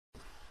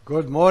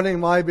Good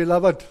morning, my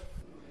beloved.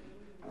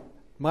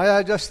 May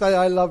I just say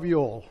I love you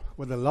all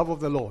with the love of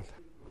the Lord.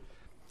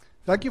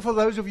 Thank you for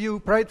those of you who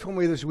prayed for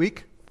me this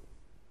week.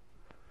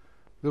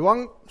 The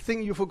one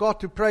thing you forgot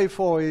to pray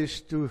for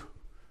is to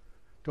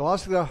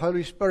ask the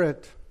Holy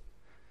Spirit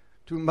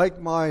to make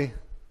my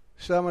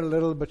sermon a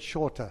little bit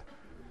shorter.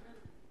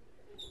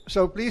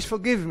 So please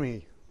forgive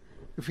me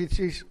if it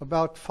is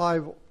about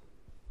 5,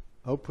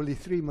 hopefully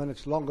 3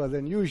 minutes longer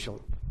than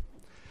usual.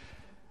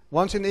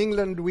 Once in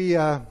England we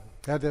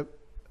had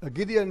a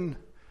Gideon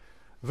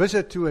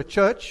visit to a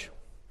church,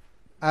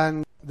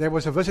 and there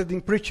was a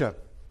visiting preacher.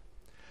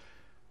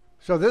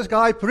 So this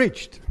guy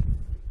preached,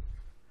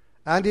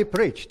 and he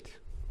preached.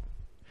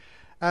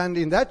 And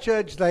in that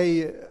church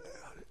they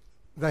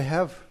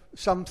have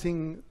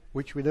something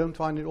which we don't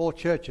find in all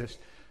churches.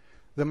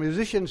 The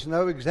musicians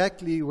know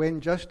exactly when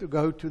just to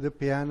go to the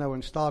piano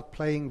and start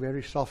playing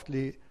very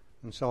softly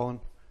and so on.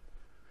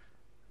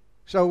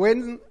 So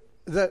when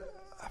the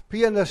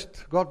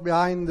pianist got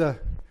behind the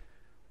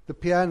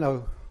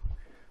piano,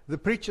 the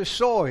preacher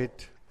saw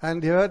it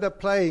and he heard her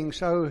playing,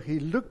 so he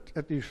looked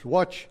at his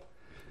watch,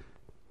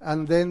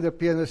 and then the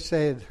pianist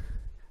said,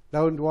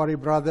 "Don't worry,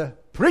 brother,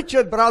 preach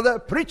it, brother,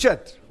 preach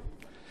it."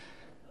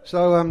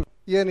 So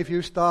Ian, if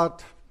you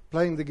start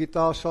playing the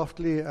guitar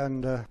softly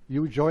and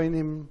you join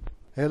him,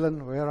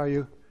 Helen, where are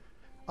you?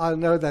 I'll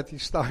know that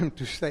it's time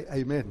to say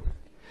amen.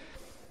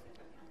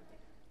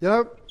 You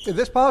know,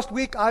 this past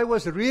week I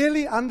was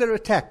really under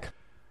attack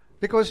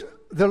because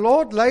the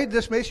Lord laid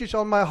this message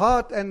on my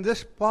heart, and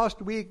this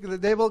past week the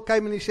devil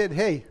came and he said,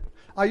 "Hey,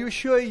 are you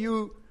sure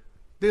you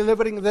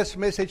delivering this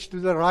message to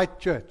the right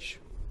church?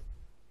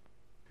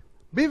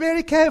 Be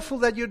very careful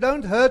that you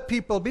don't hurt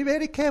people. Be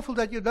very careful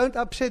that you don't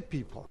upset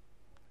people."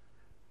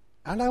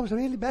 And I was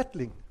really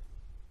battling.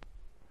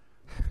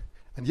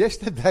 And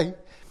yesterday,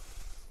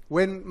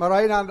 when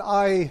Marina and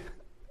I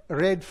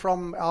read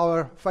from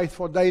our Faith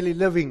for Daily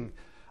Living,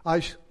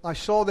 I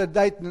saw the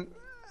date,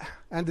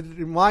 and it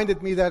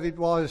reminded me that it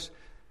was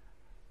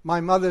my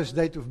mother's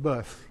date of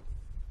birth.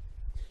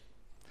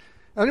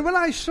 And when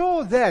I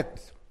saw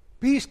that,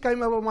 peace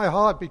came over my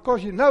heart,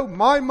 because you know,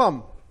 my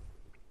mum,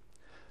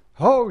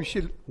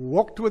 she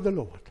walked with the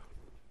Lord.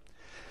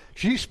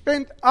 She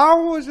spent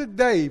hours a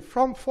day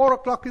from 4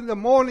 o'clock in the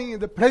morning in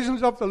the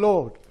presence of the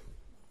Lord.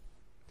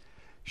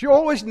 She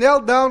always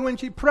knelt down when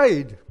she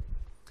prayed,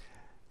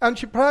 and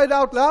she prayed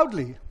out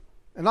loudly.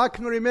 And I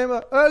can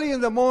remember early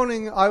in the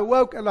morning I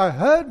woke and I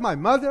heard my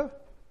mother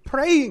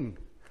praying.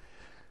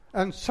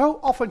 And so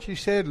often she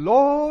said,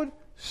 "Lord,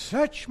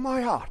 search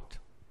my heart."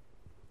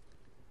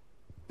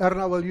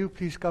 Erna, will you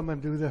please come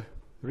and do the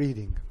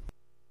reading?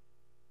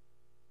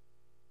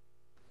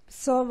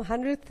 Psalm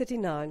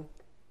 139.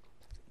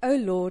 O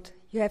Lord,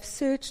 you have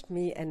searched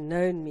me and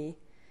known me.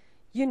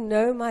 You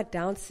know my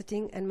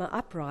downsitting and my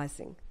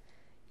uprising.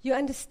 You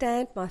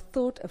understand my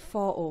thought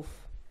afar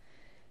off.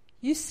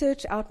 You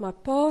search out my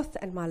path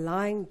and my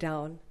lying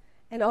down,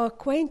 and are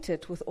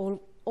acquainted with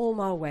all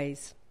my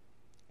ways.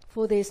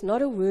 For there is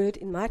not a word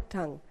in my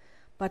tongue,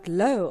 but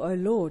lo, O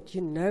Lord,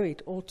 you know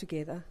it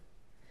altogether.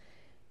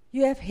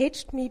 You have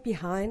hedged me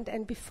behind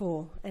and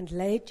before, and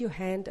laid your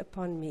hand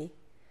upon me.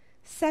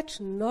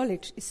 Such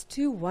knowledge is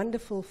too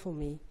wonderful for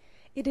me.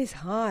 It is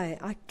high,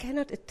 I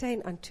cannot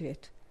attain unto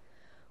it.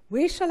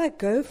 Where shall I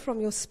go from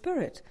your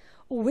spirit,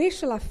 or where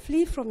shall I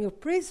flee from your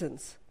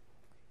presence?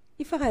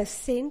 If I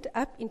ascend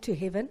up into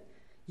heaven,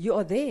 you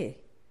are there.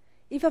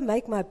 If I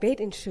make my bed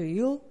in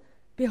Sheol,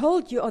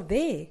 behold, you are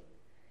there.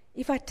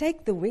 If I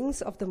take the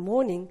wings of the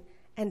morning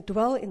and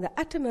dwell in the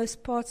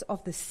uttermost parts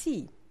of the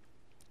sea,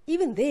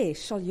 even there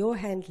shall your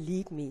hand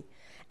lead me,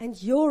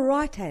 and your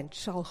right hand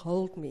shall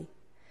hold me.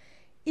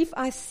 If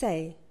I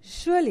say,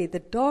 surely the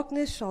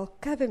darkness shall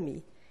cover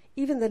me,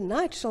 even the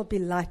night shall be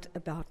light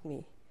about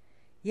me.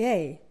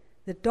 Yea,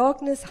 the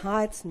darkness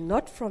hides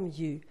not from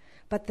you,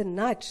 but the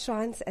night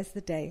shines as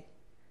the day.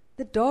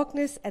 The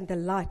darkness and the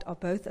light are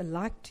both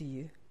alike to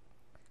you.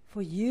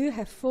 For you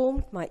have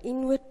formed my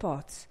inward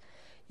parts.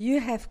 You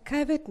have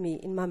covered me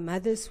in my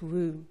mother's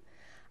womb.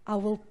 I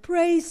will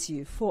praise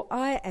you, for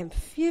I am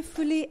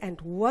fearfully and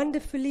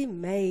wonderfully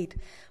made.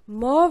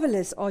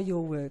 Marvelous are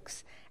your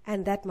works,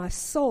 and that my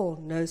soul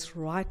knows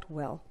right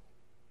well.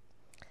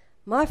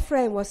 My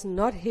frame was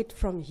not hid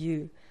from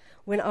you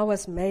when I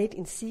was made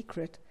in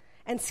secret,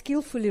 and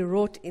skillfully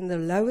wrought in the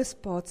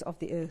lowest parts of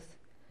the earth.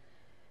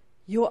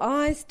 Your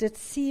eyes did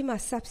see my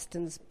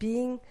substance,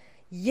 being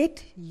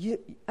yet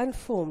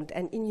unformed,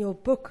 and in your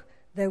book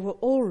they were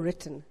all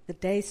written, the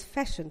days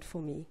fashioned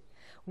for me,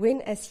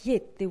 when as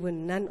yet there were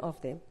none of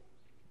them.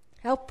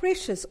 How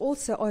precious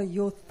also are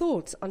your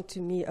thoughts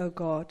unto me, O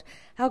God!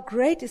 How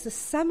great is the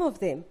sum of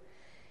them!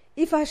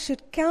 If I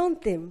should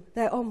count them,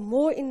 they are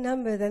more in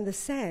number than the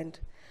sand.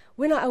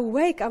 When I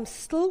awake, I'm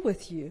still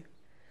with you.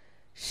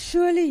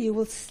 Surely you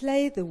will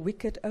slay the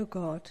wicked, O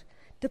God.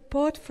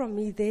 Depart from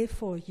me,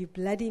 therefore, you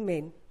bloody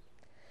men.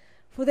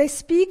 For they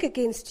speak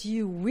against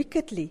you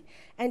wickedly,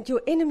 and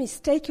your enemies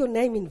take your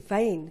name in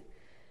vain.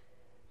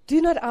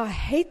 Do not I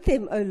hate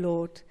them, O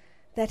Lord,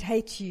 that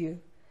hate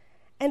you?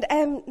 And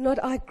am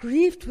not I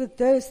grieved with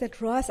those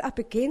that rise up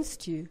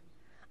against you?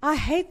 I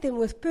hate them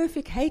with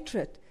perfect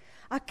hatred.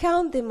 I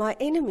count them my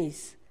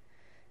enemies.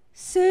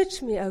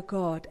 Search me, O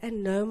God,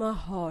 and know my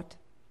heart.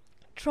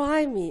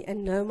 Try me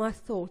and know my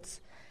thoughts,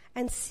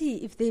 and see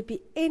if there be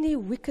any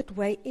wicked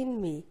way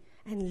in me,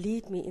 and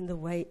lead me in the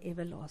way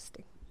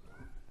everlasting.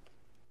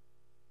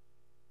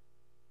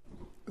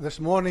 This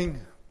morning,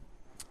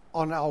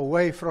 on our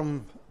way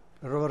from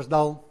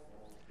Riversdal,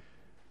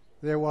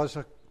 there was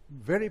a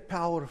very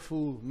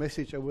powerful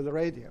message over the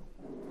radio.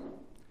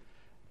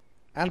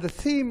 And the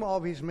theme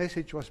of his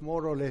message was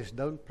more or less,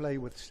 don't play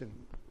with sin.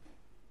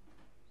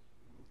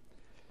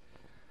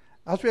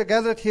 As we are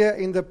gathered here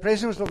in the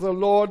presence of the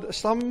Lord,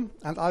 some,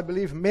 and I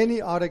believe many,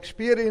 are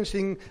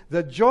experiencing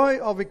the joy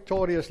of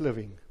victorious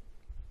living.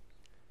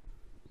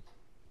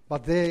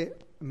 But there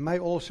may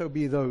also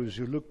be those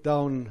who look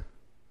down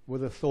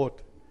with the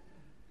thought,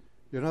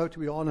 to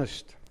be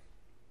honest,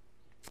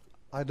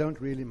 I don't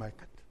really make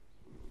it.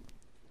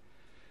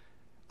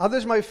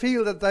 Others may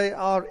feel that they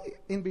are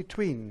in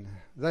between.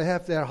 They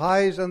have their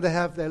highs and they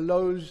have their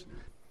lows.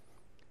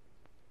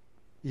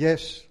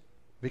 Yes,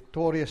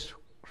 victorious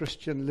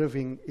Christian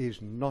living is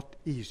not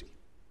easy.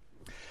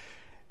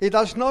 It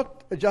does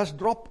not just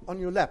drop on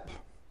your lap.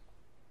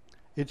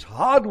 It's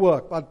hard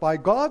work, but by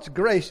God's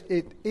grace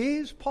it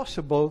is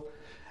possible,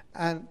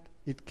 and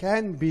it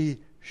can be,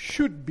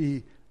 should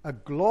be, a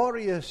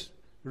glorious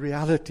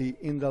reality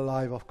in the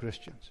life of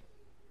Christians.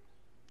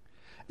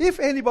 If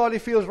anybody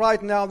feels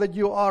right now that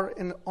you are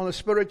on a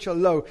spiritual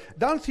low,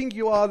 don't think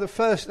you are the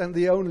first and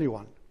the only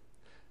one.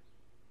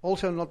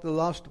 Also not the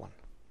last one.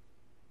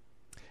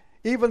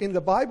 Even in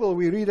the Bible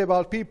we read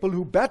about people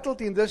who battled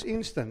in this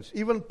instance.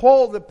 Even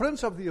Paul, the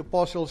prince of the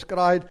apostles,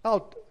 cried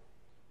out,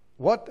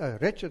 "What a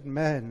wretched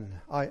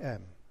man I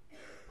am.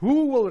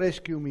 Who will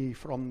rescue me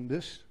from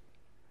this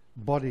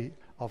body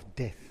of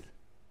death?"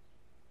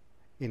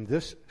 In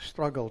this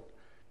struggle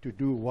to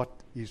do what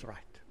is right.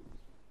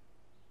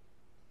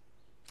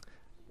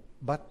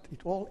 But it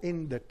all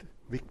ended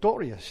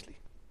victoriously.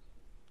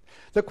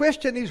 The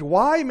question is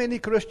why many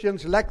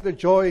Christians lack the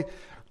joy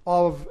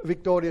of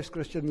victorious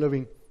Christian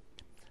living.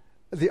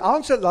 The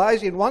answer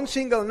lies in one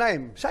single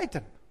name,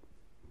 Satan.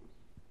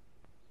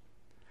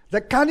 The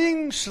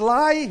cunning,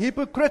 sly,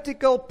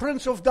 hypocritical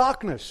prince of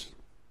darkness.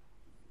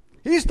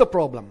 He's the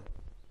problem.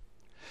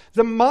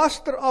 The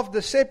master of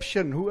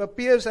deception who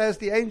appears as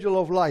the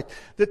angel of light.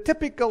 The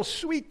typical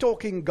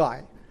sweet-talking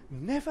guy.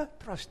 Never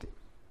trust him.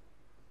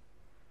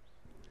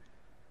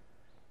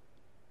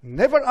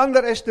 Never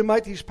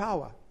underestimate his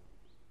power.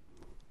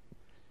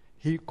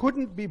 He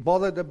couldn't be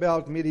bothered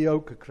about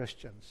mediocre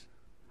Christians.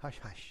 Hush,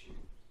 hush.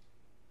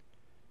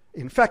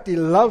 In fact, he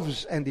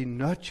loves and he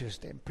nurtures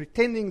them,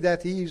 pretending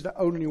that he is the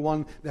only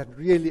one that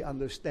really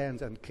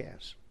understands and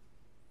cares.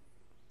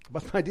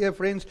 But my dear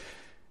friends,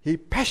 he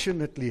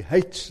passionately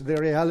hates the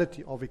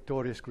reality of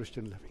victorious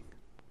Christian living.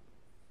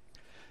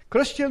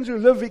 Christians who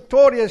live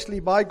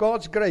victoriously by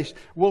God's grace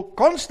will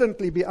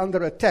constantly be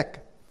under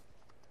attack.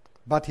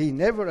 But he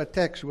never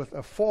attacks with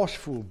a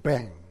forceful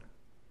bang.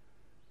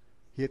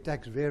 He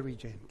attacks very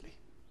gently.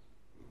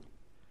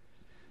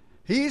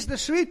 He is the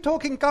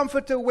sweet-talking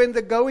comforter when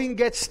the going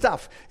gets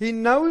tough. He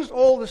knows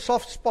all the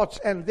soft spots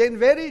and then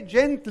very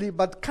gently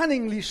but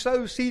cunningly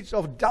sows seeds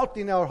of doubt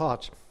in our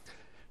hearts.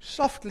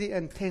 Softly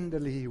and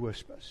tenderly he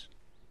whispers,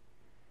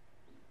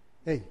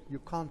 "Hey, you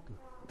can't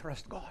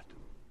trust God.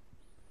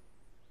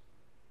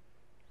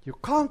 You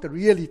can't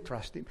really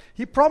trust him.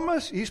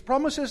 His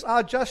promises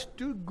are just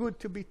too good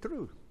to be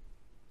true."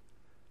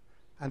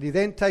 And he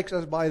then takes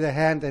us by the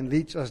hand and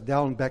leads us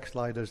down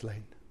backslider's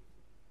lane.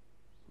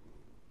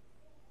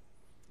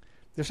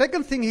 The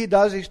second thing he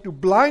does is to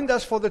blind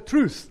us for the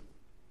truth.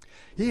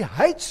 He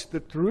hates the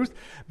truth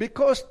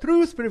because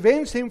truth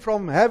prevents him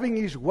from having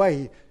his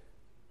way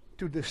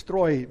to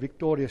destroy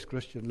victorious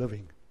Christian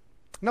living.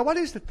 Now, what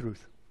is the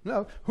truth?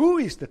 No, who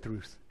is the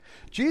truth?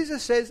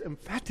 Jesus says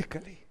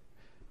emphatically,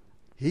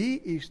 He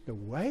is the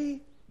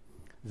way,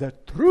 the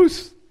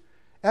truth,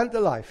 and the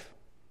life.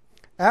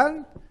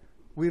 And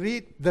we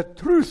read, the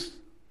truth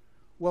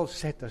will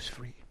set us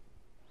free.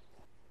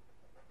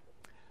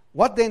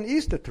 What then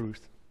is the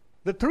truth?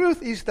 The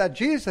truth is that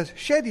Jesus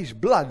shed his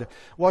blood,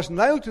 was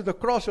nailed to the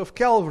cross of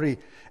Calvary,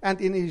 and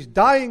in his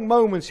dying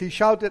moments he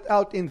shouted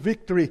out in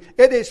victory,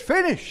 "It is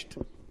finished!"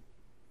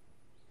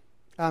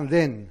 And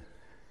then,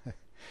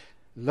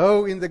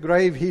 lo, in the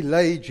grave he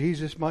lay,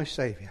 Jesus my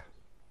Savior,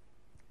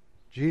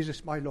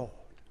 Jesus my Lord.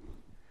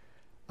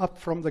 Up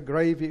from the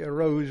grave he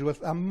arose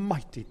with a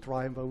mighty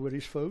triumph over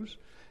his foes.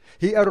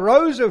 He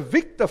arose a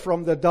victor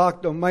from the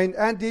dark domain,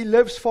 and he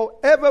lives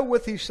forever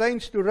with his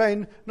saints to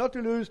reign, not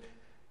to lose.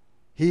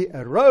 He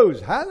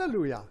arose.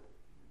 Hallelujah.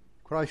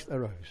 Christ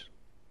arose.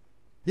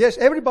 Yes,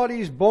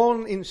 everybody is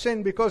born in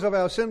sin because of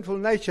our sinful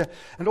nature,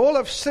 and all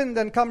have sinned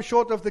and come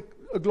short of the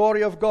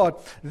glory of God.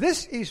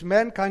 This is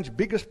mankind's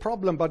biggest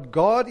problem, but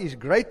God is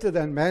greater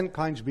than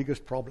mankind's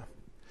biggest problem.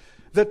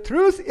 The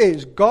truth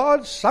is,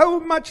 God so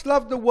much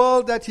loved the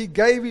world that He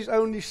gave His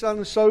only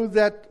Son so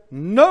that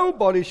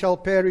nobody shall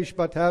perish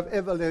but have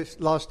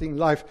everlasting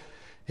life.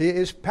 He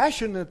is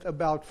passionate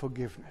about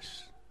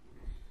forgiveness.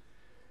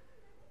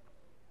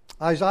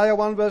 Isaiah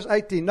 1 verse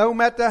 18, no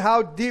matter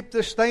how deep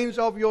the stains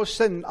of your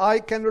sin, I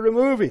can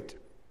remove it.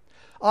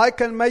 I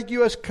can make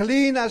you as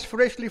clean as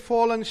freshly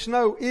fallen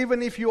snow.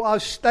 Even if you are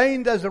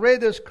stained as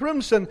red as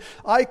crimson,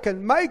 I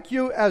can make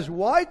you as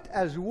white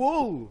as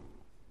wool.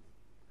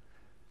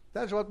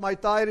 That's what my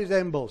tie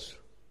resembles.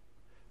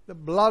 The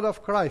blood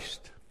of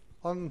Christ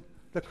on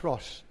the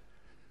cross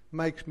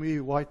makes me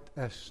white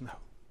as snow.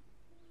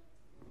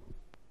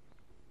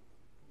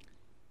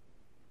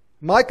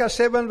 Micah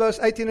 7 verse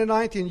 18 and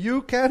 19.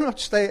 You cannot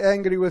stay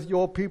angry with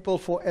your people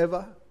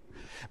forever.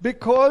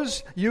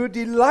 Because you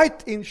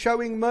delight in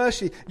showing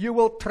mercy, you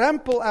will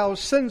trample our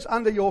sins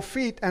under your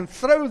feet and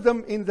throw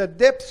them in the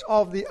depths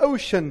of the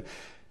ocean.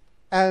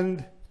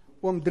 And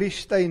Dries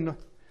Steyn,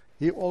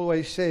 he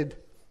always said,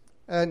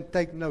 and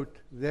take note,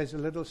 there's a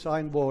little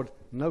signboard,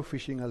 no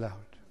fishing allowed.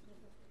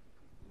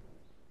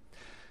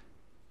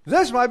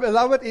 This, my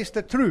beloved, is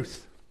the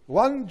truth.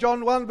 1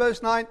 John 1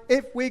 verse 9,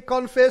 if we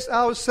confess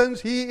our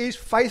sins, He is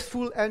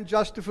faithful and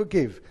just to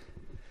forgive.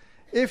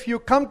 If you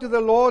come to the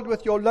Lord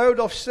with your load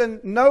of sin,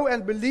 know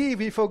and believe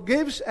He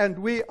forgives, and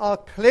we are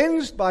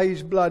cleansed by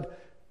His blood.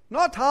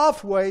 Not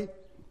halfway,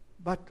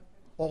 but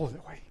all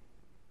the way.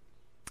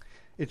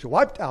 It's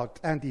wiped out,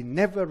 and He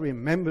never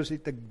remembers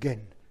it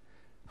again.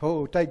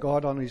 Oh, take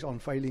God on His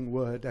unfailing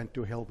word, and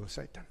to hell with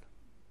Satan.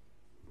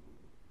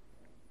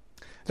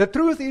 The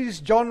truth is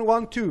John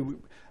 1:2.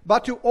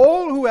 But to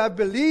all who have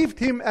believed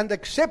Him and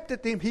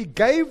accepted Him, He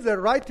gave the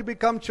right to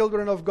become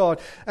children of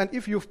God. And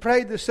if you've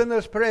prayed the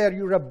sinner's prayer,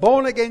 you're a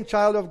born-again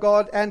child of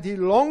God, and He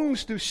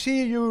longs to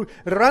see you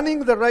running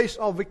the race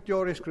of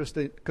victorious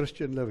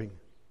Christian living.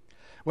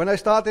 When I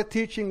started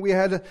teaching, we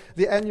had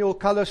the annual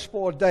Color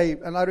Sport Day,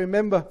 and I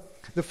remember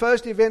the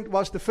first event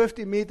was the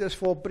 50 meters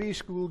for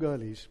preschool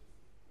girlies.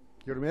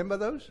 You remember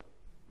those?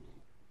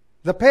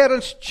 The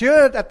parents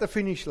cheered at the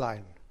finish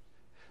line.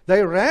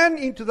 They ran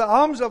into the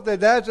arms of their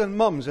dads and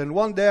mums, and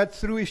one dad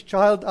threw his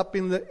child up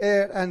in the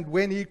air, and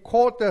when he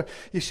caught her,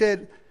 he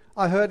said,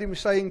 I heard him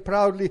saying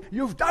proudly,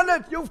 "You've done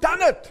it, you've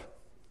done it."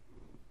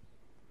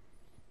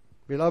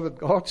 Beloved,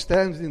 God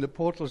stands in the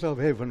portals of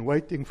heaven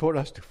waiting for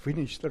us to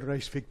finish the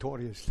race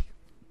victoriously.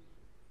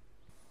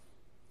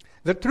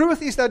 The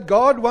truth is that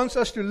God wants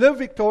us to live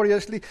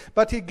victoriously,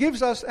 but He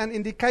gives us an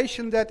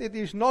indication that it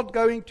is not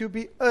going to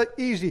be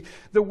easy.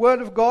 The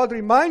Word of God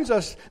reminds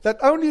us that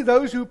only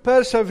those who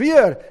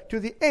persevere to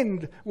the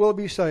end will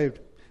be saved.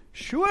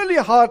 Surely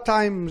hard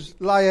times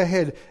lie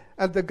ahead,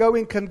 and the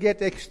going can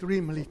get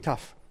extremely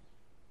tough.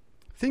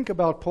 Think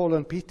about Paul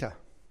and Peter.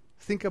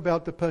 Think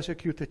about the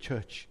persecuted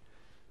church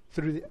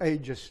through the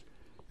ages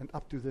and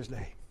up to this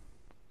day.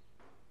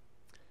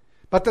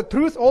 But the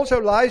truth also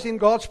lies in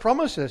God's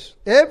promises.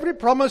 Every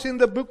promise in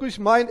the book is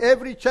mine,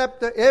 every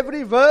chapter,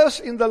 every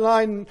verse in the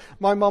line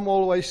my mom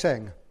always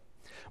sang.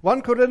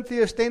 1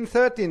 Corinthians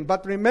 10:13,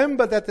 but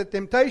remember that the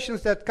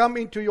temptations that come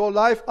into your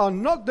life are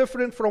not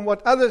different from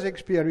what others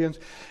experience,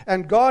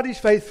 and God is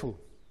faithful.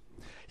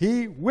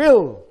 He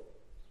will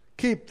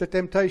keep the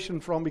temptation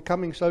from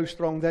becoming so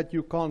strong that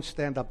you can't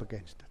stand up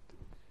against it.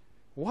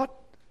 What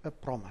a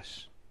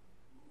promise.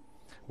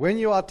 When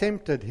you are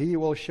tempted, He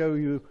will show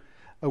you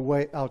a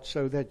way out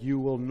so that you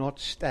will not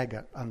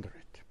stagger under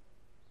it.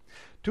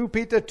 2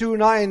 Peter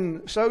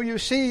 2:9, so you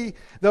see,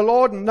 the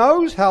Lord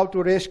knows how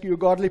to rescue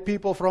godly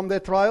people from their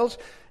trials.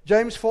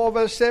 James 4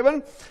 verse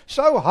 7,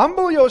 so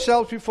humble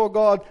yourselves before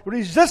God,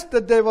 resist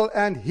the devil,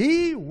 and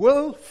he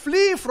will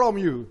flee from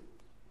you.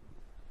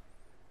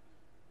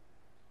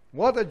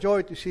 What a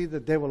joy to see the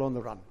devil on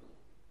the run.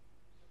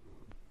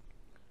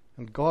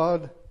 And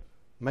God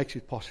makes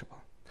it possible.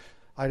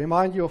 I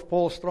remind you of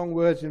Paul's strong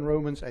words in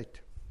Romans 8.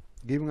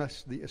 Giving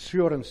us the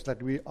assurance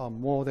that we are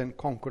more than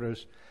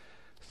conquerors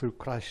through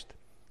Christ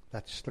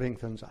that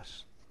strengthens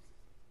us.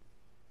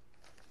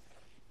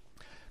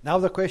 Now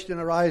the question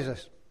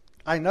arises,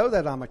 I know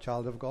that I'm a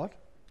child of God.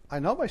 I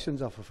know my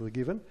sins are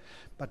forgiven.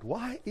 But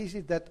why is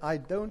it that I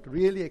don't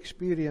really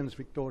experience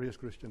victorious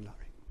Christian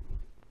living?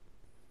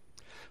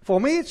 For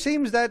me, it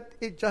seems that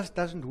it just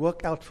doesn't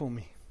work out for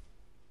me.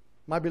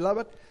 My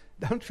beloved,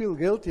 don't feel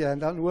guilty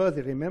and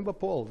unworthy. Remember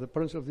Paul, the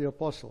Prince of the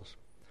Apostles,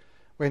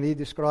 when he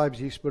describes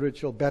his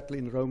spiritual battle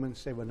in Romans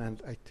 7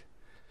 and 8.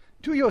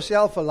 Do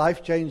yourself a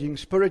life-changing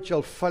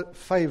spiritual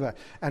favor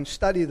and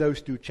study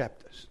those 2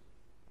 chapters.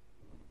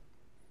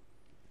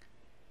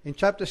 In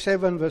chapter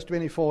 7, verse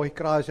 24, he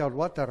cries out,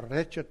 what a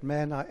wretched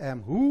man I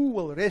am. Who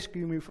will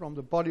rescue me from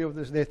the body of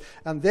this death?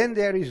 And then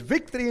there is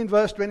victory in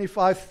verse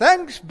 25.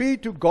 Thanks be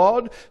to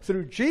God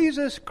through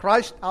Jesus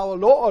Christ our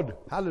Lord.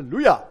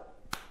 Hallelujah.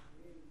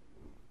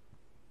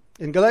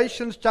 In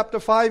Galatians chapter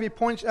 5, he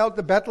points out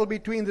the battle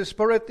between the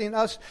spirit in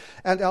us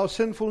and our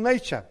sinful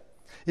nature.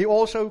 He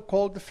also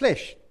called the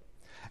flesh.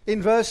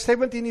 In verse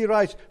 17 he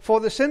writes, "For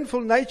the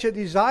sinful nature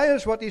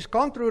desires what is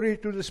contrary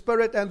to the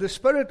Spirit, and the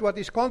Spirit what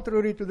is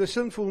contrary to the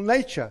sinful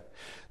nature.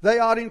 They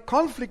are in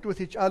conflict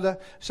with each other,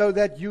 so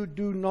that you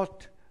do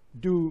not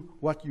do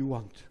what you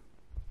want."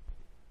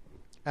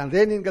 And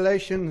then in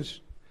Galatians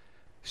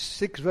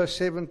 6 verse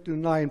 7 to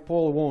 9,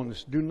 Paul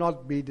warns, "Do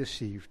not be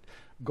deceived.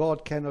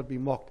 God cannot be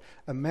mocked.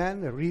 A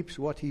man reaps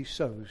what he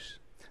sows.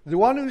 The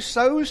one who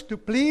sows to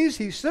please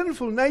his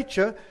sinful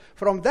nature,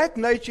 from that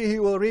nature he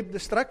will reap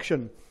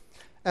destruction.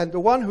 And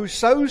the one who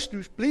sows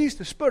to please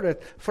the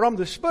Spirit, from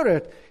the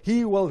Spirit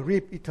he will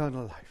reap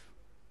eternal life."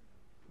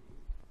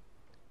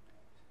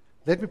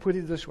 Let me put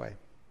it this way.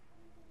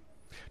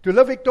 To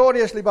live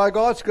victoriously by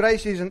God's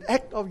grace is an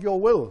act of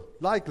your will.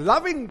 Like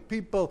loving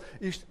people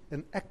is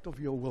an act of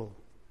your will.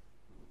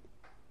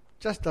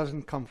 Just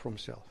doesn't come from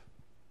self.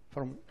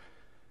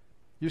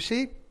 You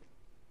see,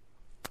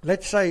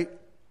 let's say,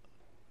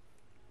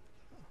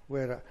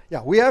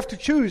 we have to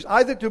choose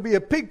either to be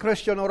a pig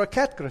Christian or a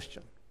cat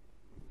Christian.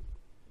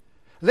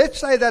 Let's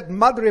say that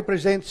mud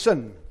represents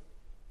sin.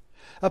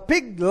 A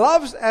pig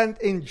loves and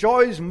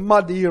enjoys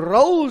mud. He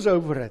rolls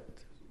over it.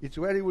 It's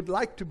where he would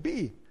like to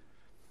be.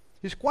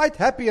 He's quite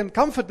happy and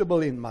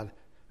comfortable in mud.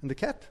 And the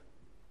cat?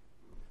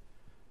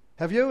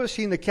 Have you ever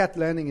seen a cat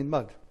landing in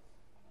mud?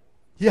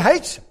 He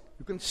hates it.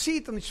 You can see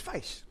it on his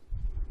face.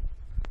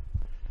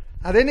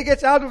 And then he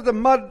gets out of the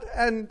mud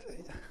and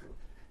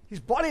his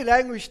body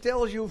language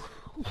tells you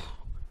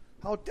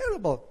how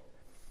terrible.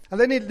 And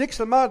then he licks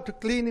the mud to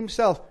clean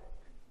himself.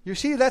 You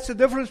see, that's the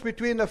difference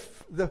between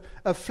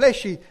a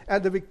fleshy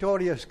and a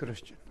victorious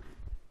Christian.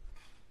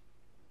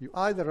 You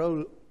either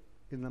roll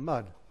in the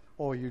mud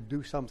or you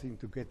do something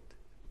to get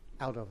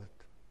out of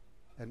it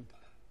and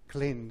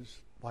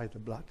cleanse by the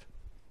blood.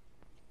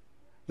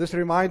 This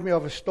reminds me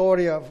of a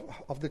story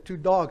of the two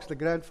dogs, the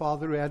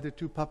grandfather who had the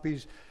two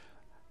puppies,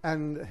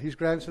 and his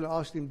grandson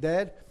asked him,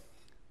 "Dad,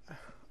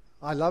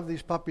 I love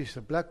these puppies,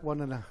 a black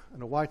one and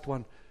a white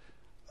one.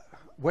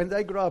 When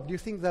they grow up, do you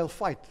think they'll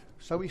fight?"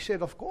 So he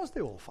said, "Of course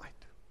they will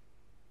fight."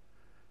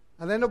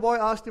 And then the boy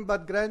asked him,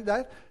 "But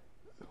Granddad,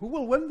 who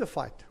will win the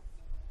fight?"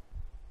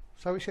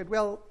 So he said,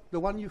 "Well, the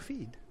one you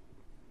feed."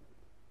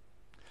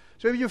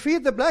 So if you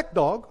feed the black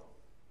dog,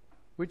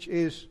 which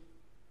is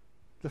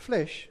the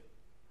flesh,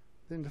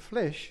 then the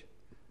flesh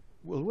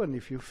will win.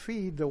 If you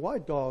feed the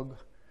white dog,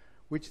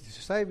 which is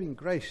the saving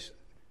grace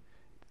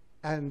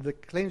and the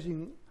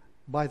cleansing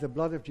by the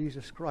blood of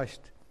Jesus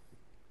Christ,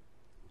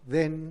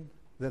 then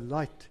the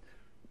light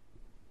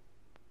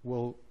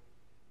will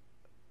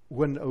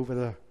win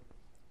over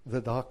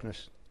the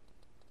darkness.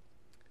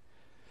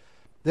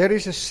 There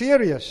is a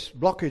serious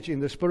blockage in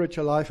the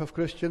spiritual life of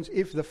Christians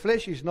if the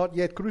flesh is not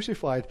yet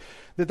crucified.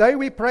 The day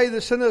we pray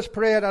the sinner's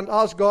prayer and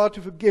ask God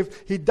to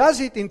forgive, He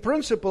does it in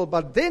principle,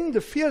 but then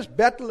the fierce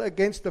battle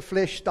against the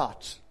flesh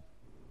starts.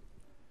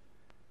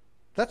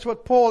 That's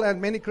what Paul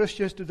and many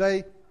Christians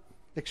today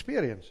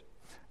experience.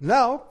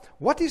 Now,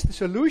 what is the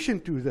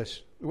solution to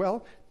this?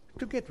 Well,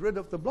 to get rid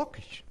of the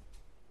blockage.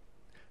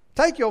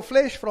 Take your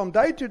flesh from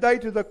day to day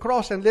to the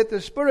cross and let the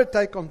Spirit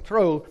take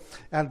control,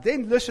 and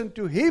then listen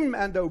to Him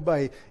and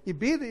obey.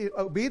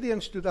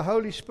 Obedience to the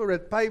Holy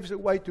Spirit paves the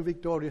way to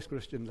victorious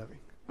Christian living.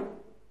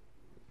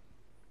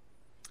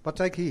 But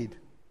take heed.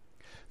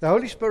 The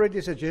Holy Spirit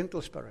is a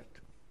gentle Spirit.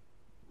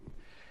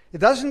 It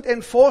doesn't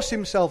enforce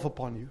Himself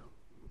upon you.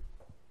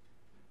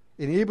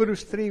 In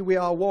Hebrews 3 we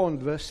are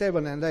warned, verse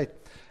 7 and 8.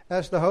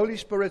 As the Holy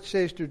Spirit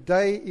says,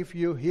 "Today if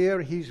you hear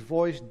His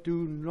voice,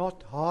 do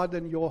not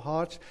harden your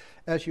hearts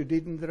as you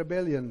did in the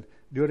rebellion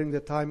during the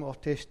time of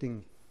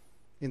testing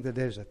in the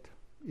desert."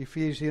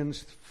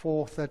 Ephesians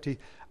 4:30,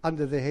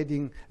 under the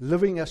heading,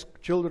 "Living as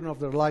children of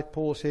the light,"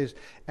 Paul says,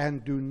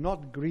 "And do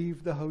not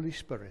grieve the Holy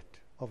Spirit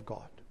of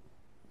God,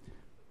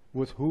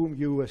 with whom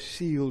you were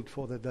sealed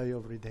for the day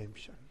of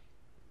redemption."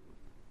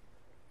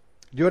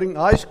 During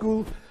high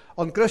school,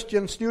 on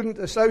Christian Student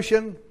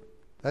Association,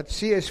 that's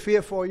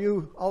CSV for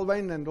you,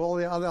 Alwyn and all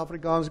the other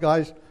Afrikaans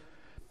guys.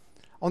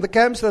 On the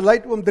camps, the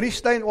late Oom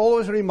Driestein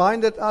always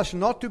reminded us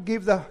not to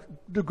grieve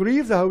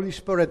the Holy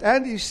Spirit.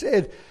 And he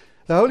said,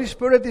 the Holy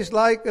Spirit is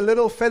like a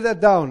little feather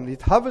down.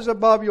 It hovers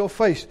above your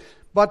face,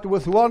 but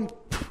with one,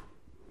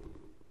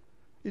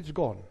 it's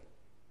gone.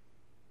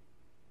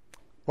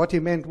 What he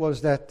meant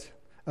was that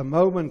a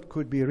moment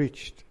could be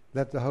reached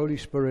that the Holy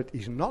Spirit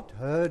is not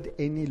heard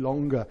any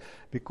longer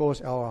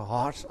because our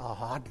hearts are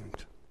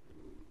hardened.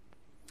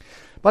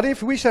 But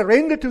if we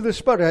surrender to the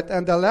Spirit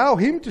and allow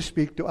Him to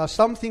speak to us,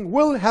 something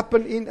will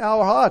happen in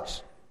our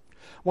hearts.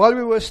 While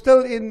we were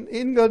still in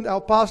England,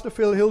 our pastor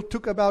Phil Hill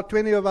took about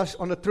 20 of us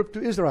on a trip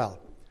to Israel.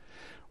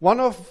 One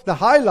of the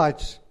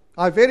highlights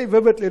I very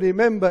vividly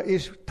remember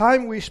is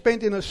time we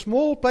spent in a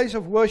small place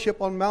of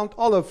worship on Mount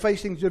Olive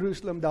facing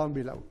Jerusalem down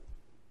below.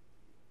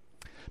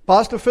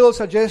 Pastor Phil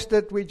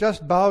suggested we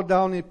just bow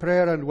down in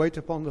prayer and wait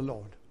upon the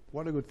Lord.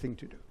 What a good thing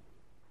to do.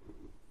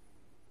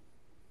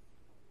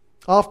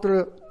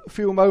 After a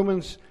few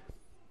moments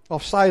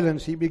of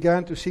silence, he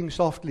began to sing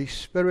softly,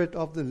 "Spirit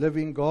of the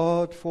living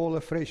God, fall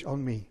afresh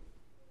on me.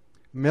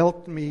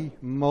 Melt me,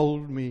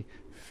 mold me,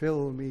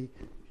 fill me,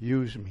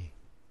 use me.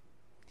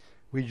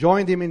 We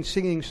joined him in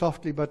singing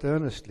softly but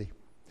earnestly.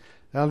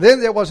 And then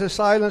there was a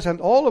silence, and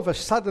all of a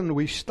sudden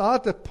we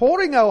started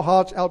pouring our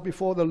hearts out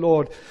before the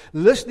Lord,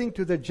 listening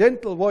to the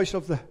gentle voice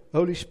of the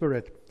Holy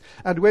Spirit.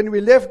 And when we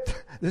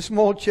left the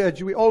small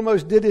church, we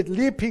almost did it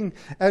leaping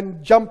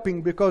and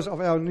jumping because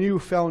of our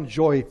newfound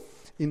joy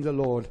in the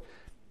Lord.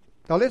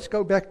 Now let's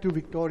go back to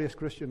victorious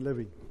Christian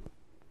living.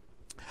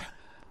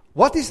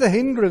 What is the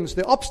hindrance,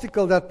 the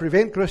obstacle that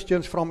prevents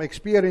Christians from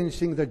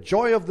experiencing the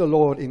joy of the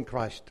Lord in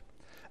Christ?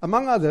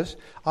 Among others,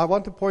 I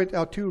want to point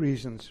out 2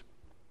 reasons.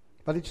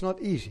 But it's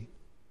not easy,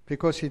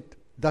 because it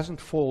doesn't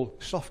fall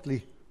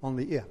softly on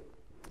the ear.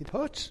 It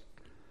hurts.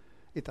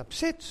 It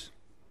upsets.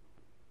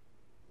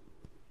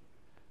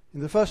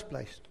 In the first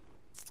place,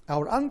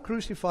 our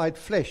uncrucified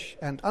flesh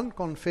and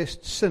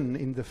unconfessed sin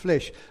in the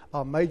flesh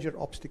are major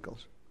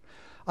obstacles.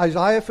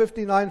 Isaiah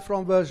 59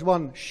 from verse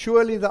 1,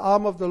 surely the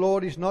arm of the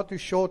Lord is not too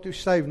short to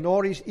save,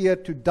 nor his ear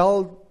too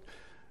dull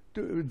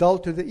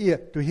to the ear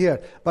to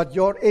hear. But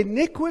your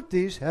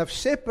iniquities have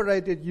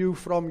separated you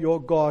from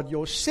your God.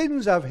 Your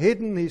sins have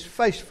hidden his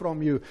face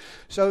from you,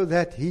 so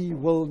that he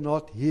will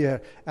not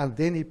hear. And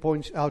then he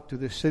points out to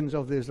the sins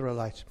of the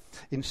Israelites.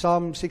 In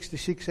Psalm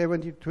 66,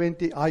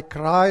 70-20, I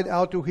cried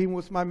out to him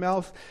with my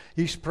mouth.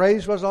 His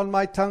praise was on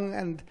my tongue.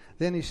 And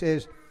then he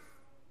says,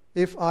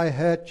 if I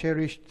had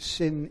cherished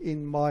sin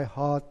in my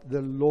heart,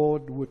 the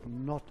Lord would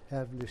not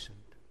have listened.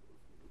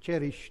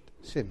 Cherished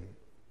sin.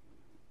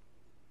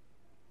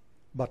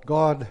 But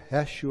God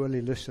has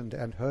surely listened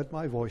and heard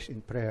my voice in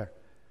prayer.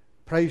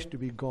 Praise to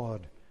be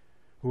God,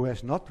 who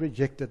has not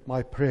rejected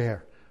my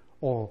prayer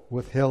or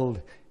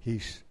withheld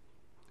his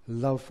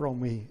love from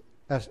me.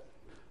 As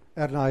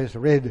Erna has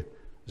read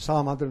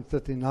Psalm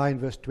 139,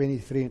 verse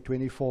 23 and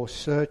 24,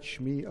 search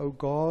me, O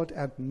God,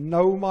 and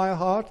know my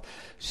heart.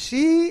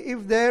 See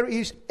if there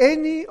is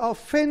any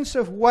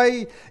offensive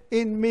way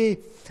in me,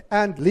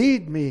 and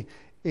lead me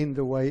in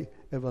the way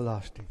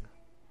everlasting.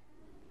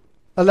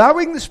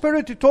 Allowing the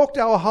Spirit to talk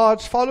to our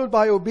hearts, followed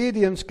by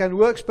obedience, can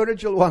work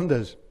spiritual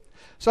wonders.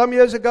 Some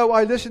years ago,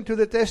 I listened to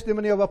the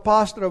testimony of a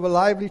pastor of a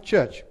lively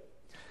church.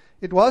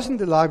 It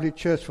wasn't a lively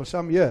church for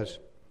some years.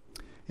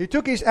 He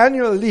took his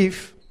annual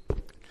leave,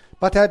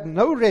 but had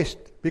no rest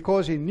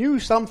because he knew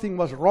something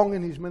was wrong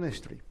in his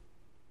ministry.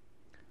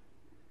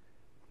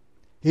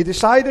 He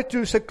decided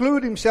to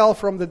seclude himself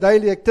from the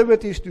daily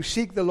activities to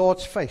seek the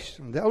Lord's face.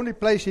 And the only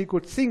place he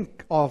could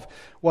think of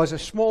was a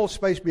small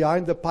space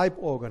behind the pipe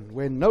organ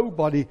where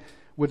nobody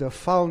would have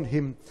found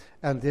him,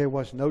 and there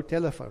was no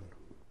telephone.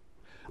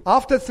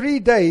 After 3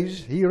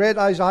 days, he read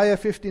Isaiah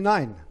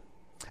 59.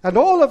 And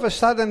all of a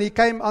sudden, he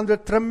came under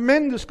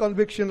tremendous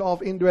conviction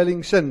of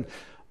indwelling sin,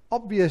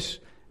 obvious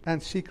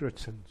and secret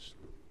sins.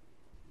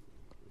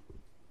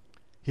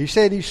 He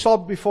said he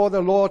sobbed before the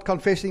Lord,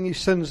 confessing his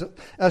sins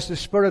as the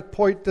Spirit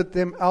pointed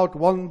them out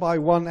one by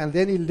one. And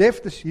then he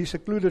left his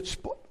secluded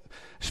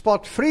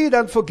spot freed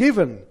and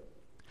forgiven.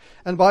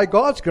 And by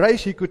God's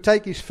grace, he could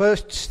take his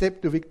first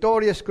step to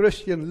victorious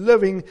Christian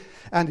living.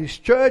 And his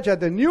church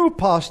had a new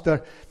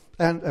pastor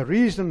and a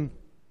reason.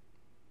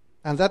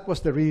 And that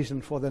was the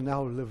reason for the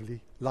now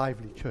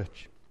lively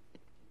church.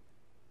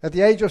 At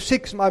the age of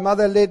 6, my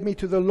mother led me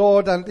to the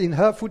Lord, and in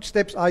her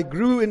footsteps I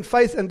grew in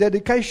faith and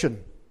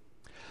dedication.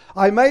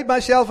 I made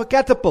myself a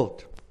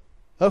catapult,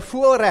 a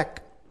fuel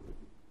rack.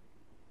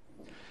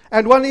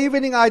 And one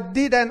evening I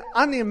did an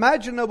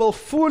unimaginable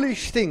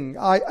foolish thing.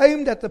 I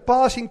aimed at the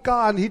passing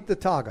car and hit the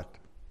target.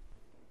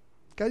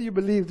 Can you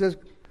believe this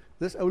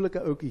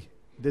oulike oukie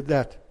did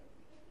that?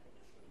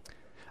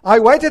 I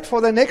waited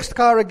for the next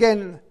car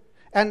again,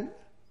 and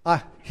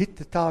I hit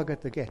the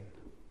target again.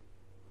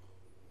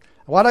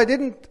 What I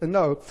didn't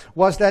know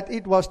was that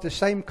it was the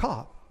same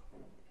car.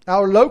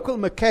 Our local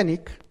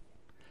mechanic,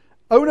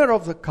 owner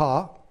of the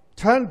car,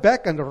 turned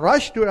back and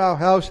rushed to our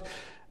house,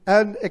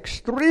 and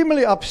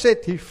extremely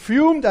upset, he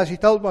fumed as he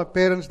told my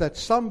parents that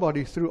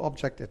somebody threw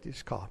object at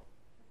his car.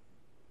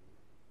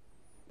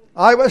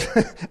 I was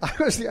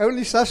the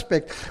only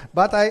suspect,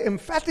 but I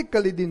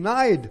emphatically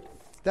denied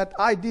that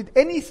I did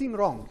anything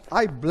wrong.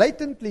 I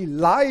blatantly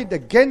lied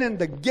again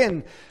and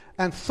again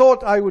and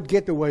thought I would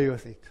get away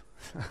with it.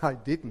 I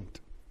didn't.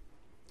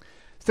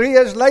 3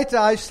 years later,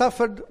 I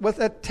suffered with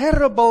a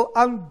terrible,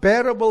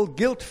 unbearable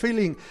guilt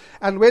feeling.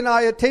 And when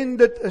I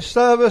attended a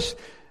service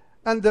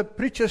and the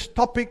preacher's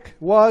topic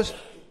was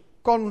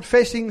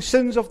confessing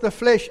sins of the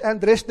flesh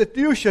and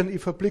restitution,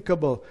 if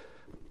applicable,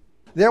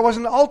 there was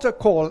an altar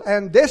call,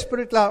 and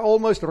desperately I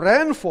almost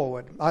ran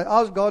forward. I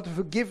asked God to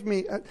forgive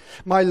me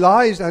my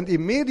lies, and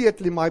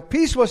immediately my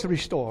peace was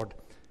restored.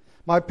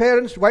 My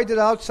parents waited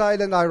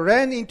outside, and I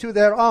ran into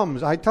their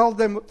arms. I told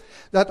them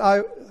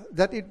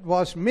that it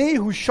was me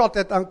who shot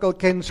at Uncle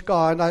Ken's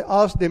car, and I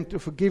asked them to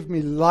forgive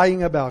me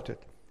lying about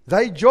it.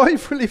 They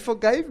joyfully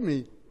forgave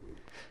me.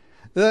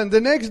 Then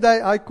the next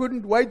day, I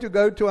couldn't wait to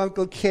go to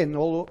Uncle Ken,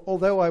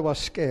 although I was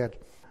scared.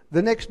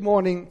 The next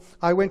morning,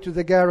 I went to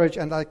the garage,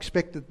 and I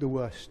expected the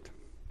worst.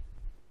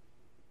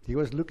 He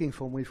was looking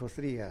for me for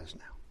 3 years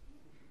now.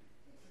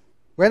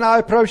 When I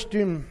approached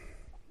him,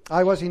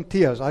 I was in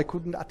tears. I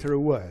couldn't utter a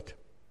word.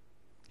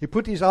 He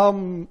put his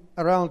arm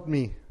around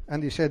me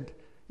and he said,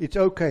 "It's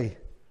okay.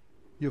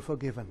 You're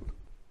forgiven."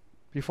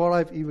 Before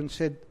I've even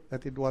said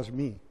that it was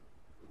me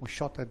who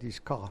shot at his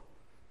car.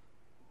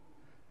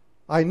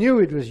 "I knew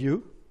it was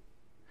you,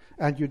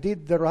 and you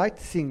did the right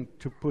thing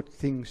to put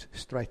things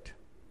straight.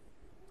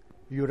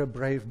 You're a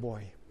brave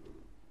boy."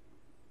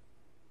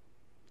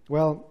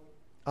 Well,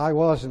 I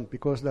wasn't,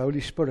 because the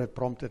Holy Spirit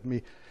prompted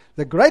me.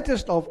 The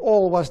greatest of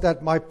all was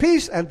that my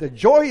peace and the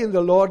joy in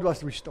the Lord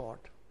was restored.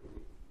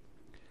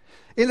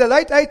 In the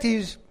late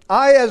 80s,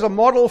 I, as a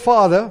model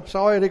father,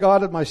 so I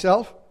regarded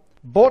myself,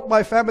 bought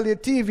my family a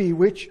TV,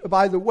 which,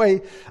 by the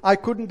way, I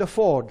couldn't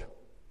afford.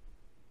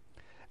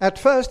 At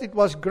first it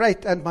was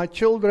great, and my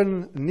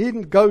children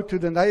needn't go to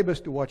the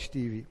neighbors to watch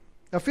TV.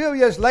 A few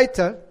years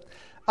later,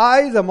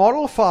 I, the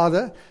model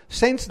father,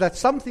 sensed that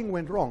something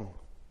went wrong.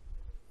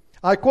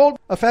 I called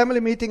a family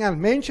meeting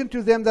and mentioned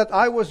to them that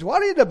I was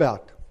worried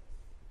about.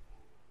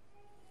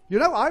 You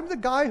know, I'm the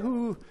guy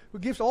who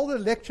gives all the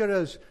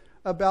lecturers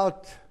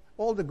about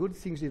all the good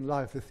things in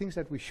life, the things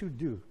that we should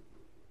do.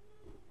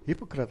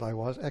 Hypocrite I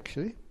was,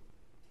 actually.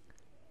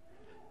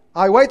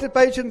 I waited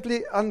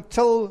patiently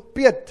until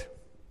Piet,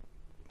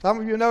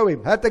 some of you know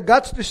him, had the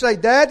guts to say,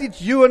 "Dad,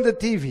 it's you and the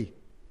TV.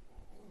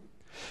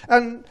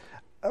 And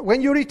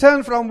when you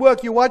return from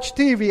work, you watch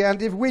TV,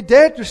 and if we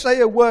dare to say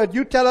a word,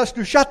 you tell us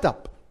to shut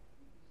up."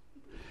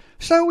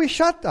 So we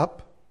shut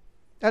up,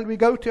 and we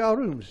go to our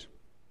rooms.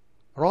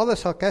 Rather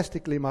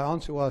sarcastically, my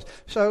answer was,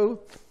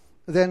 "So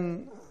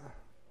then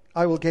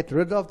I will get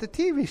rid of the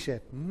TV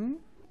set."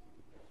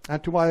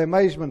 And to my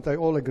amazement, they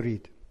all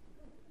agreed.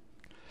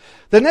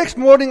 The next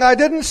morning, I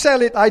didn't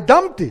sell it, I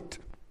dumped it.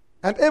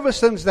 And ever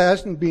since, there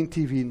hasn't been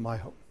TV in my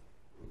home.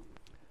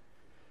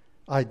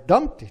 I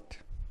dumped it.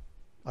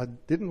 I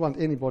didn't want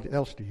anybody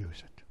else to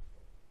use it.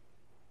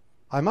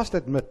 I must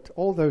admit,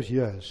 all those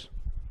years,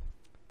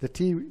 the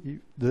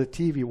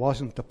TV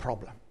wasn't the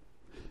problem.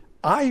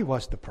 I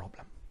was the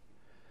problem.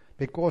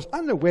 Because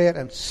unaware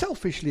and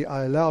selfishly,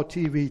 I allowed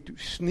TV to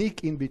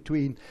sneak in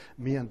between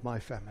me and my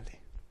family.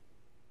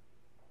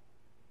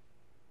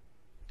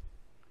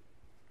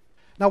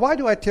 Now, why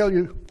do I tell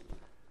you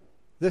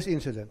this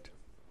incident?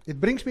 It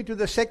brings me to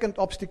the second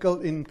obstacle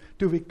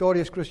to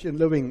victorious Christian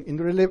living. In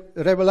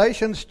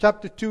Revelations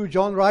chapter 2,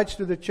 John writes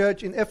to the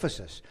church in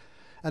Ephesus.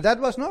 And that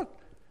was not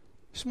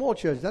a small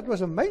church, that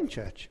was a main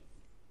church.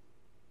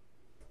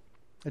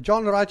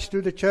 John writes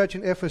to the church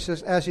in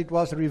Ephesus as it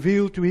was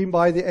revealed to him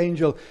by the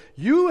angel,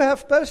 "You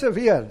have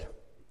persevered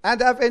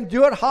and have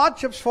endured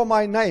hardships for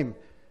my name,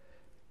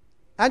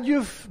 and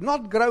you've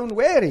not grown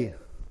weary.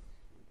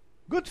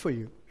 Good for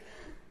you.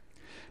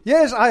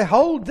 Yes,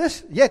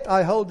 yet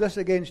I hold this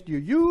against you.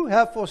 You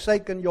have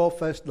forsaken your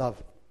first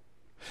love.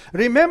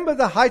 Remember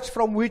the heights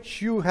from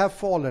which you have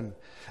fallen.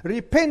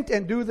 Repent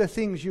and do the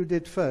things you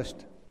did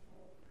first."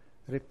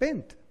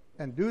 Repent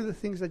and do the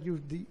things that you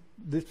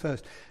did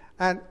first.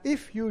 "And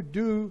if you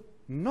do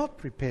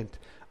not repent,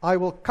 I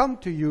will come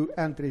to you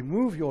and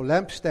remove your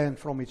lampstand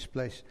from its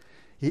place."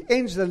 He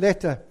ends the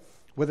letter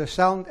with a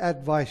sound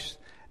advice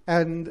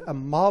and a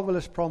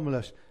marvelous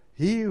promise.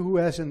 "He who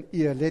has an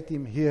ear, let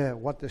him hear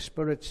what the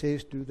Spirit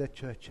says to the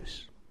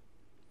churches.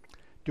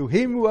 To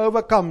him who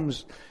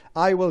overcomes,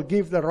 I will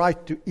give the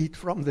right to eat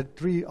from the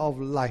tree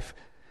of life,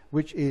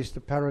 which is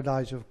the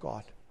paradise of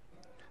God."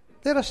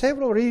 There are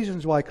several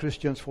reasons why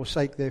Christians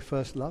forsake their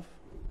first love.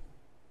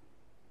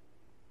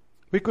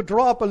 We could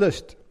draw up a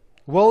list: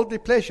 worldly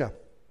pleasure,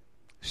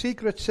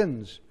 secret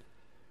sins,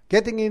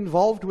 getting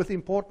involved with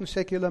important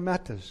secular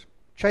matters,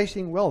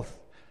 chasing wealth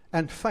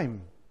and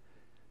fame,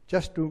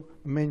 just to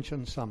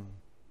mention some.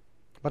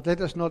 But let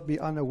us not be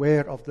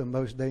unaware of the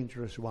most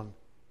dangerous one,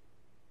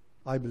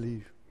 I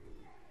believe.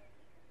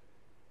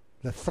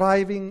 The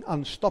thriving,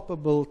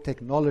 unstoppable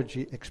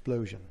technology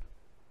explosion.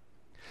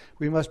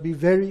 We must be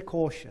very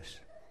cautious.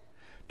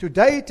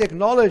 Today,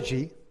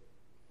 technology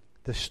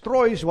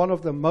destroys one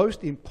of the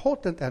most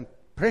important and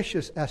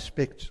precious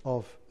aspects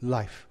of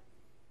life: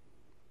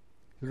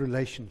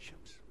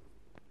 relationships.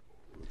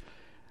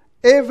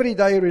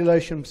 Everyday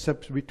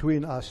relationships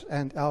between us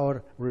and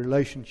our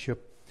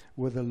relationship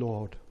with the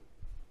Lord.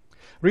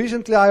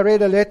 Recently, I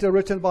read a letter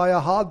written by a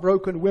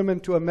heartbroken woman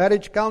to a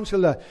marriage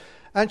counselor,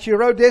 and she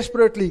wrote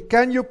desperately,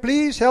 "Can you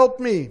please help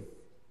me?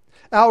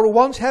 Our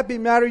once happy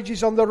marriage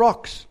is on the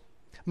rocks.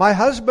 My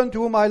husband,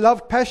 whom I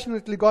loved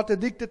passionately, got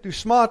addicted to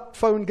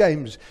smartphone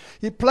games.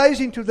 He plays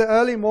into the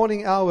early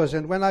morning hours,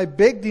 and when I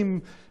begged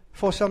him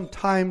for some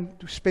time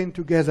to spend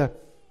together,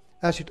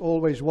 as it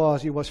always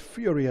was, he was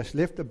furious,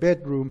 left the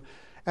bedroom,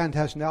 and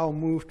has now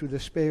moved to the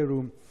spare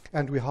room,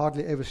 and we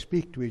hardly ever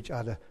speak to each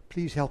other.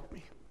 Please help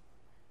me."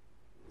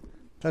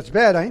 That's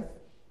bad, eh?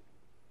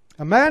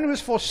 A man who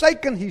has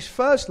forsaken his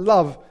first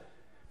love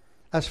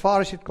as far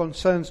as it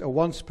concerns a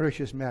once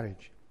precious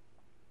marriage.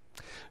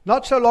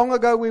 Not so long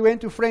ago, we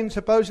went to friends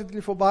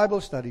supposedly for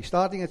Bible study,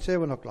 starting at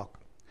 7 o'clock.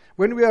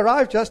 When we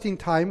arrived just in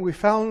time, we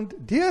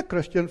found dear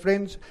Christian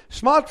friends,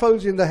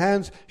 smartphones in their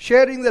hands,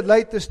 sharing the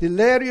latest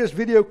hilarious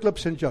video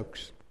clips and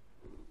jokes.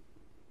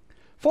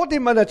 40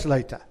 minutes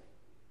later,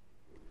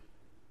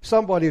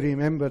 somebody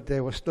remembered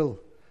there was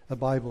still a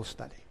Bible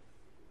study.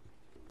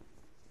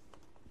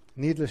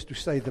 Needless to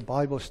say, the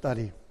Bible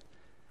study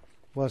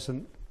was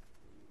an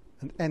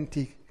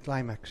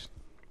anti-climax.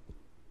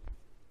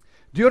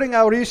 During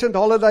our recent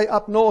holiday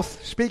up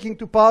north, speaking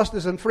to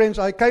pastors and friends,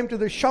 I came to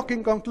the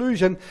shocking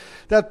conclusion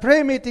that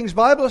prayer meetings,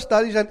 Bible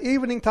studies, and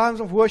evening times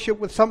of worship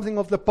were something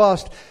of the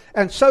past,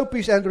 and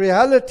soapies and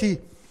reality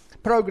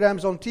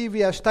programs on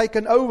TV has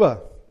taken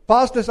over.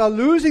 Pastors are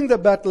losing the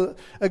battle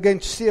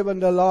against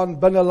Sewende Laan,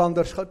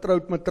 Binnelanders,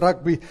 Getroud met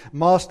Rugby,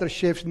 Master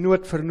Chefs,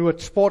 Noot vir Noot,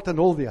 Sport, and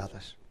all the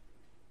others.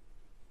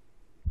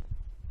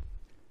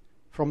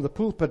 From the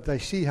pulpit, they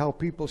see how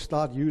people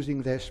start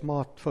using their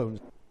smartphones.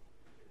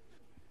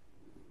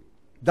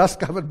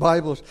 Dust-covered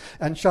Bibles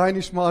and shiny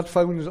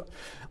smartphones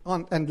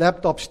and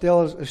laptops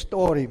tells a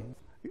story.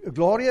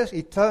 Glorious,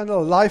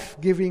 eternal,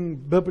 life-giving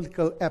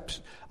biblical apps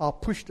are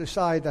pushed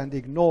aside and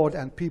ignored,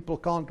 and people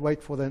can't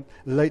wait for the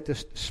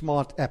latest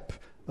smart app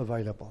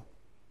available.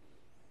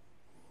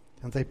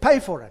 And they pay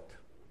for it.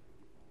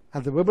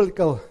 And the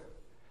biblical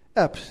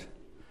apps,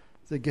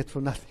 they get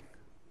for nothing.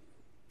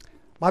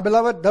 My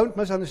beloved, don't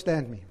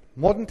misunderstand me.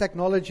 Modern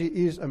technology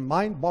is a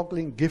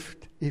mind-boggling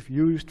gift if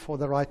used for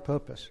the right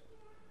purpose.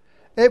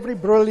 Every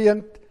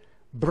brilliant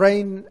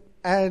brain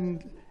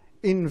and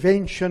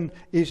invention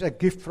is a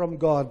gift from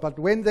God. But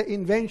when the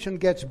invention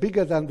gets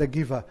bigger than the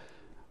giver,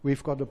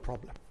 we've got a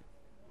problem.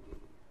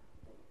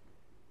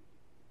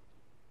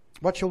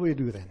 What shall we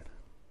do then?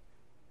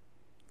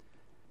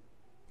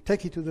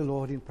 Take it to the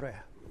Lord in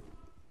prayer.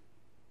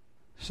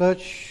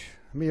 Search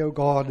me, O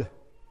God,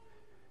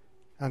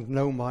 and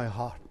know my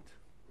heart.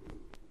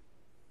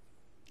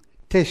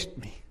 Test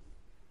me.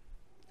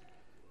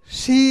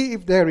 See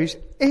if there is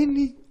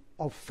any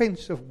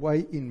offensive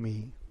way in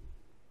me.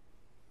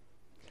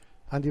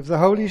 And if the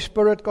Holy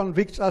Spirit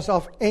convicts us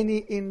of any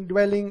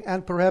indwelling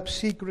and perhaps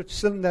secret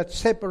sin that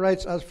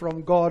separates us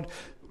from God,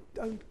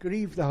 don't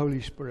grieve the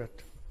Holy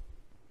Spirit.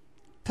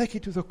 Take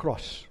it to the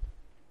cross,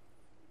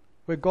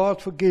 where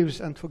God forgives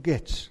and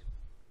forgets.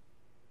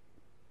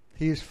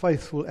 He is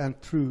faithful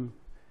and true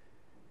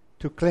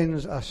to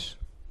cleanse us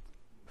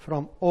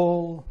from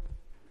all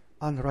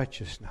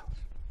unrighteousness.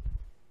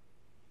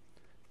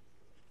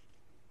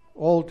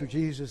 All to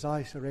Jesus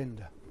I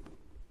surrender.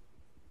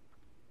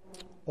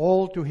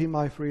 All to Him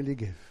I freely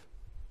give.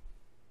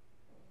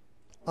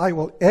 I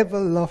will ever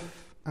love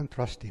and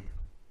trust Him.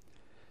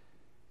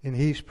 In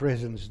His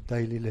presence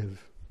daily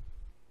live.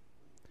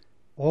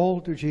 All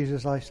to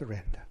Jesus I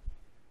surrender.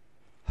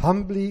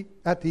 Humbly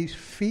at His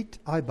feet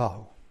I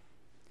bow.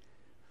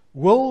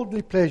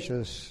 Worldly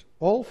pleasures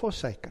all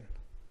forsaken.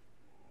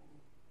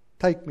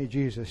 Take me,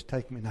 Jesus,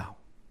 take me now.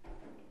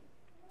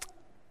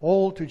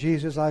 All to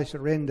Jesus I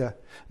surrender.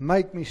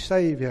 Make me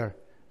Savior,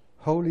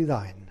 wholly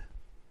Thine.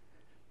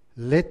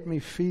 Let me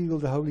feel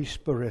the Holy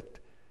Spirit,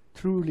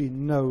 truly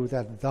know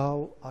that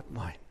Thou art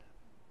mine.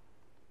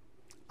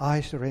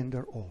 I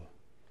surrender all.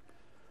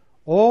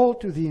 All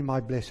to Thee, my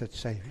blessed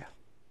Savior.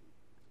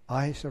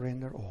 I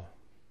surrender all.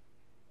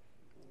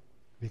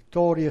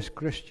 Victorious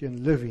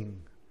Christian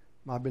living,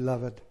 my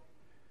beloved,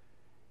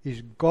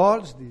 is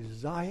God's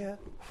desire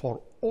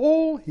for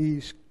all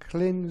His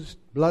cleansed,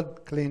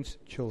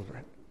 blood-cleansed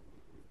children.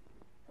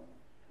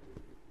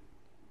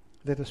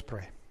 Let us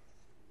pray.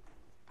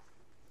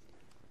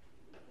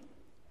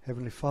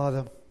 Heavenly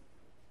Father,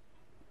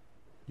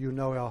 You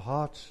know our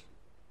hearts.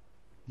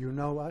 You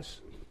know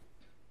us.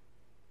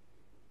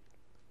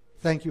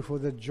 Thank You for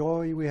the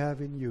joy we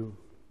have in You.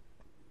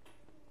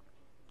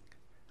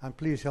 And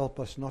please help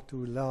us not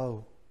to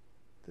allow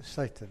the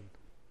Satan,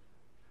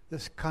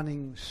 this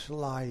cunning,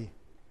 sly,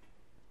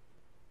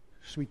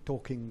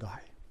 sweet-talking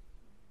guy,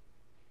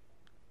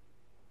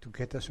 to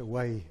get us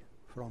away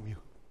from You.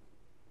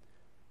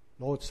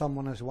 Lord,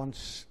 someone has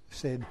once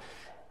said,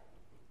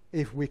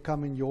 if we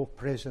come in Your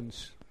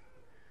presence,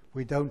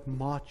 we don't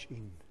march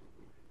in.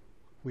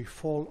 We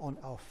fall on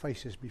our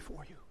faces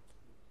before You.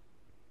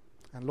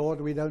 And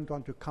Lord, we don't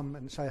want to come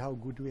and say how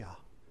good we are.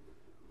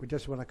 We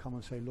just want to come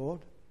and say,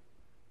 Lord,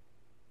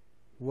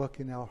 work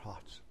in our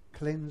hearts.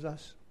 Cleanse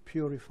us,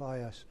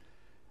 purify us,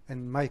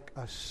 and make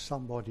us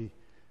somebody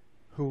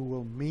who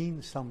will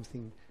mean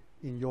something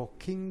in Your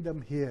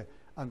kingdom here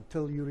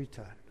until You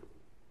return.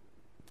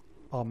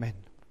 Amen.